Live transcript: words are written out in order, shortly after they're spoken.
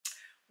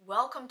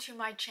Welcome to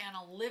my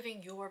channel,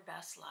 Living Your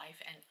Best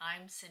Life, and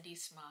I'm Cindy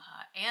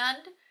Smaha.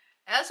 And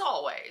as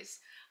always,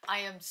 I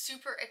am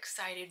super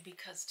excited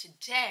because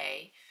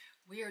today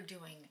we are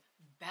doing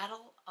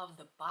Battle of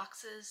the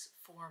Boxes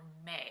for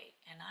May,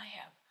 and I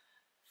have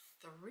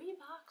 3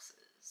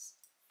 boxes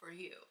for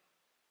you.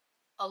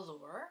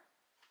 Allure,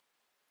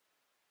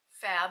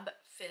 FABFITFUN,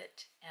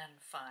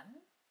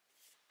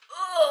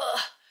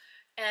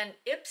 and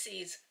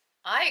IPSY's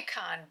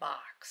Icon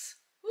Box.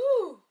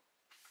 Woo!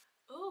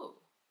 Ooh.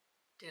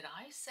 Did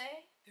I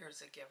say there's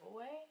a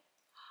giveaway?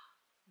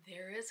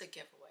 There is a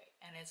giveaway,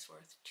 and it's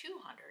worth $273.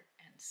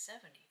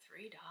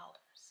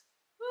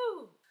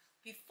 Woo!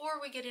 Before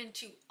we get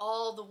into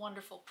all the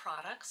wonderful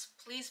products,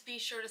 please be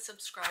sure to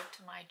subscribe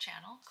to my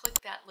channel.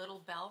 Click that little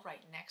bell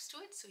right next to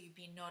it so you'll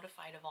be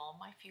notified of all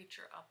my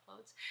future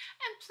uploads.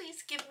 And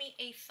please give me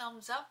a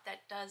thumbs up.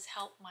 That does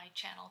help my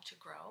channel to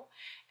grow.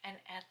 And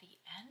at the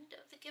end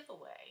of the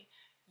giveaway,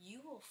 you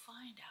will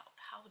find out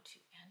how to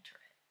enter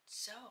it.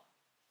 So,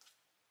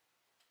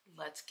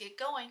 let's get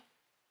going.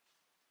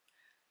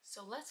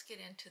 So let's get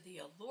into the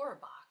Allure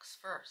box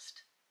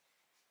first.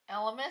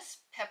 Elemis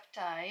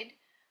Peptide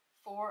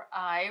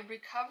 4-Eye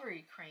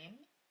Recovery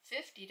Cream,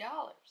 $50.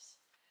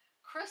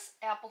 Chris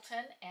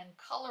Appleton and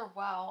Color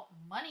Wow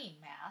Money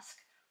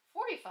Mask,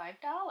 $45.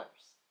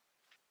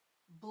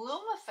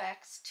 Bloom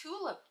Effects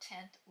Tulip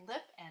Tint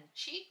Lip and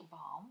Cheek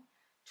Balm,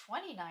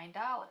 $29.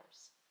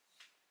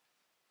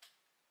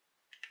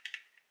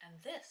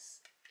 And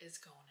this is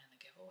going in the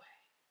giveaway.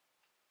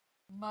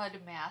 Mud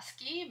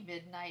Masky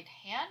Midnight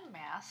Hand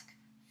Mask,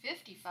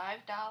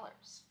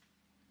 $55.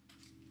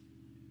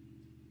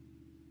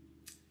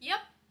 Yep,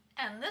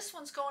 and this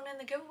one's going in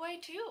the giveaway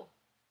too.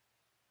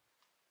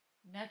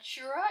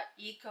 Natura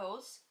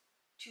Ecos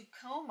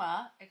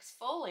Tucuma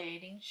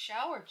Exfoliating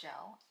Shower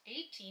Gel,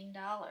 $18.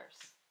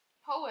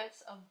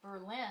 Poets of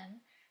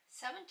Berlin,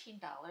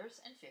 $17.50.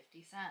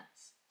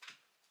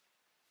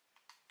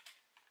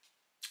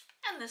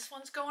 And this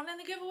one's going in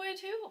the giveaway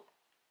too.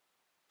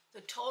 The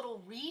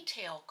total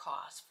retail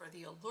cost for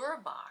the Allure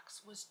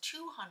box was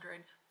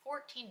 $214.50.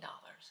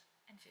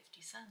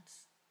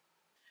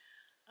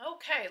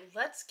 Okay,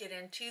 let's get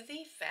into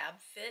the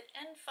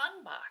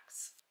FABFITFUN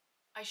box.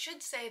 I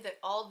should say that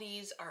all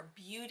these are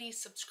beauty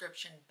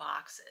subscription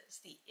boxes.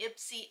 The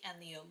IPSY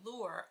and the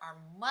Allure are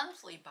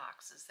monthly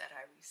boxes that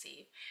I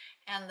receive,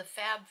 and the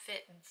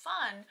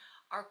FABFITFUN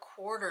are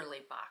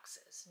quarterly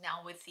boxes.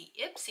 Now with the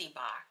IPSY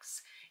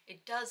box,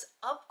 it does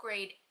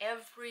upgrade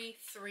every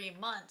 3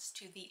 months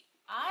to the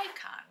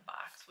Icon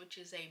box, which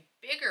is a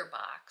bigger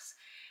box,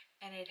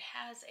 and it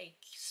has a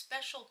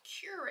special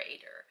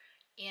curator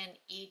in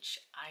each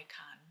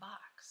Icon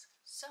box.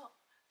 So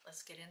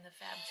let's get in the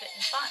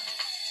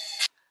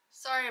FABFITFUN.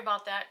 Sorry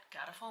about that,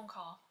 got a phone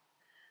call.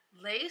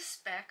 Lay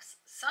Specs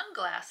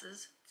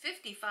Sunglasses,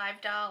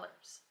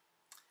 $55.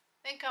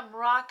 Think I'm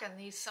rocking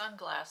these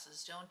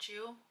sunglasses, don't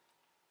you?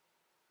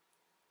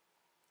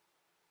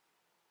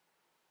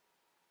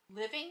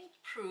 Living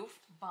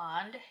Proof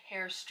Bond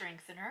Hair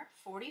Strengthener,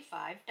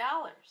 $45.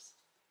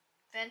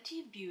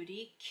 Fenty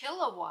Beauty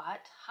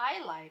Kilowatt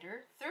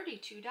Highlighter,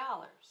 $32.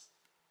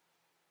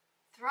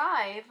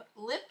 Thrive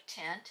Lip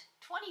Tint,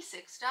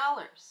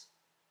 $26.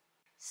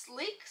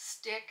 Sleek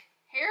Stick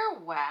Hair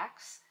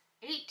Wax,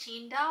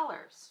 $18.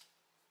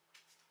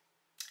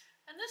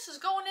 And this is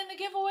going in the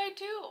giveaway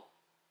too.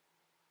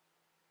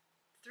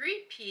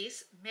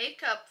 3-piece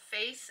makeup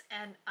face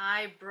and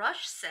eye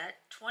brush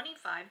set, $25.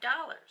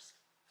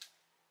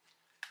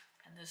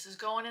 And this is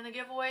going in the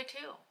giveaway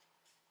too.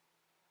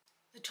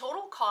 The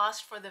total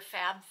cost for the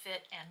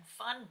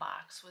FABFITFUN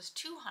box was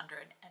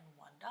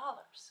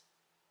 $201.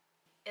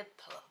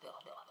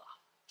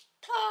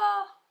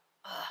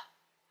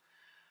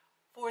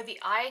 For the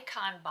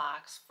Icon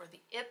box for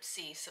the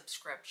IPSY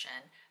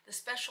subscription, the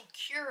special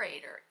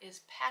curator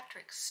is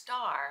Patrick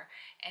Starr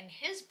and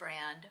his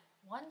brand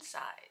One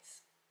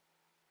Size.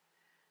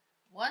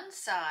 One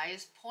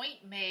Size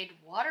Point Made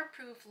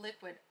Waterproof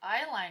Liquid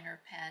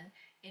Eyeliner Pen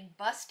in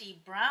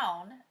Busty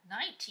Brown,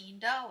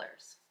 $19.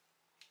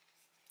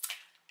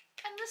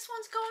 And this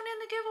one's going in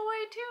the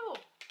giveaway too.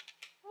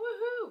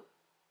 Woohoo!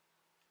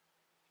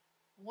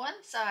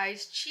 One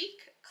Size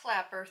Cheek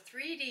Clapper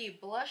 3D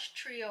Blush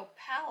Trio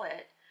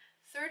Palette,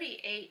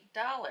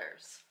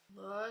 $38.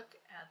 Look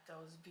at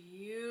those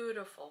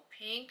beautiful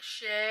pink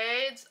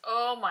shades.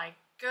 Oh my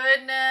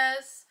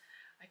goodness.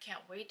 I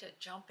can't wait to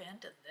jump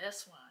into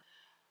this one.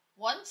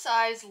 One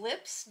Size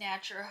Lip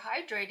Snatcher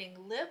Hydrating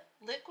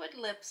Liquid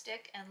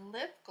Lipstick and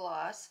Lip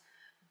Gloss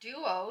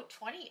Duo,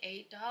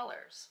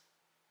 $28.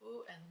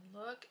 Ooh, and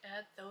look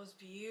at those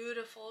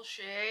beautiful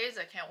shades.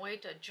 I can't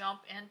wait to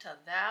jump into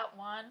that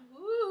one.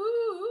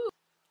 Woo!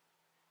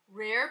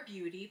 Rare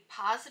Beauty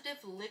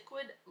Positive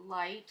Liquid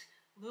Light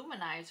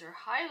Luminizer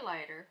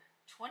Highlighter,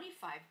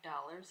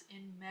 $25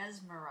 in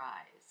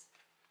Mesmerize.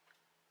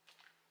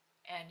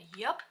 And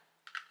yep,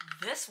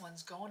 this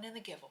one's going in the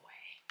giveaway.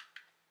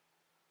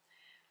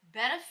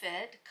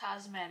 Benefit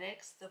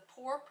Cosmetics The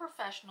Pore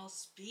Professional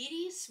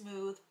Speedy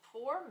Smooth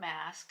Pore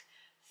Mask,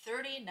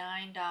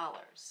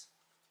 $39.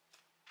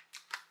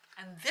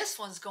 And this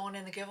one's going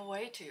in the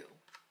giveaway too.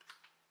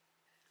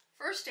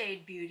 First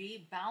Aid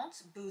Beauty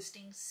Bounce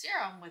Boosting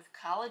Serum with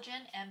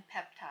Collagen and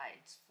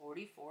Peptides,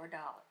 $44.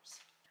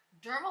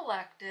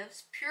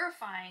 Dermalectives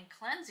Purifying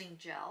Cleansing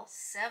Gel,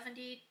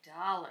 $70.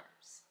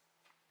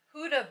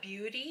 Huda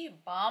Beauty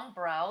Balm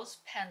Brows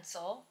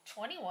Pencil,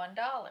 $21.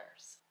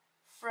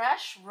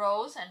 Fresh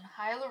Rose and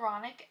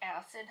Hyaluronic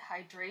Acid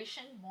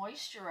Hydration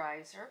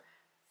Moisturizer,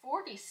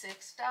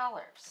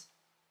 $46.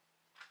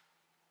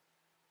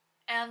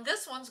 And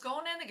this one's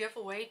going in the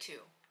giveaway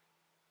too.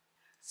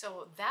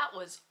 So that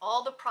was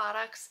all the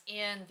products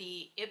in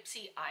the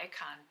IPSY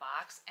Icon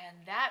box,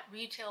 and that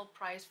retail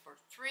price for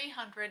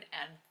 $330.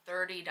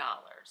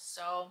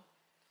 So,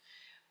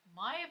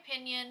 my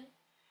opinion,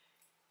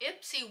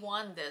 IPSY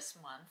won this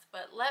month,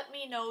 but let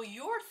me know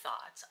your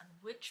thoughts on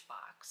which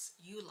box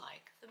you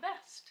like the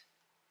best.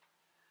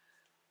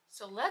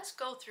 So let's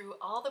go through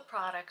all the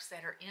products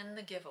that are in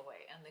the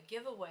giveaway, and the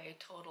giveaway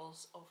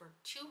totals over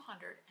 $273.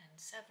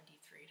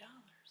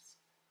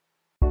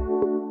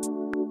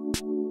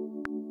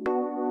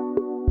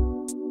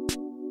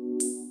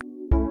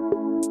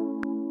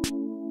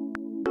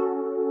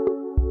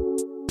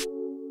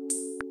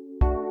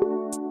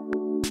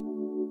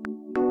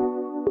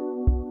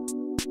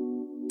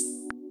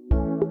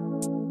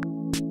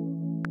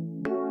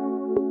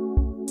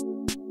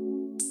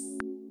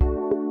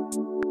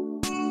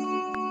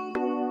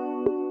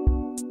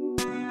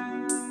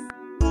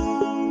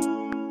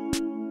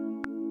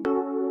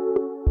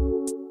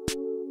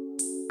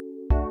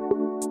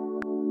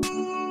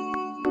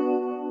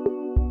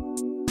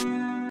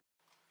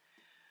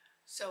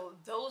 So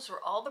those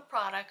were all the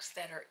products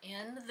that are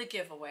in the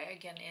giveaway.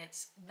 Again,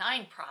 it's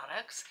 9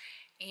 products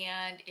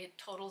and it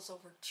totals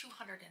over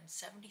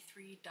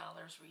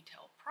 $273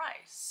 retail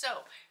price.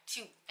 So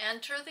to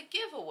enter the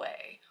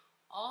giveaway,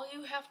 all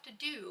you have to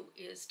do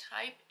is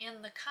type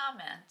in the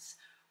comments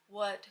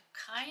what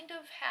kind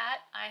of hat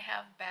I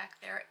have back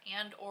there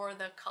and or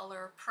the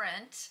color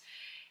print,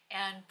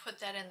 and put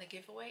that in the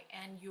giveaway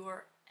and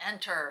you're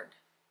entered.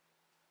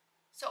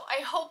 So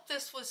I hope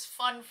this was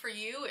fun for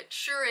you. It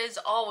sure is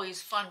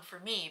always fun for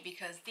me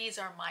because these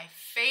are my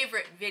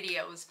favorite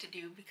videos to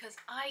do, because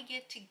I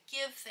get to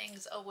give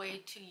things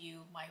away to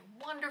you, my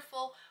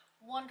wonderful,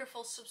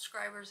 wonderful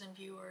subscribers and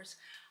viewers.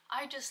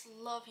 I just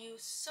love you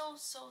so,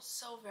 so,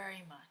 so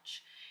very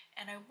much.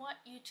 And I want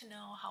you to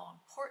know how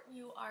important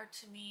you are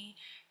to me,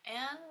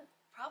 and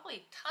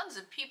probably tons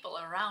of people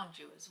around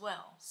you as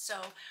well.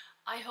 So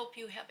I hope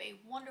you have a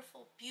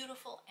wonderful,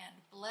 beautiful, and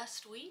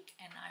blessed week,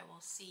 and I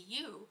will see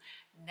you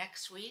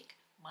next week,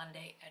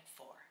 Monday at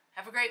 4.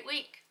 Have a great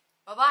week.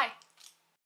 Bye-bye.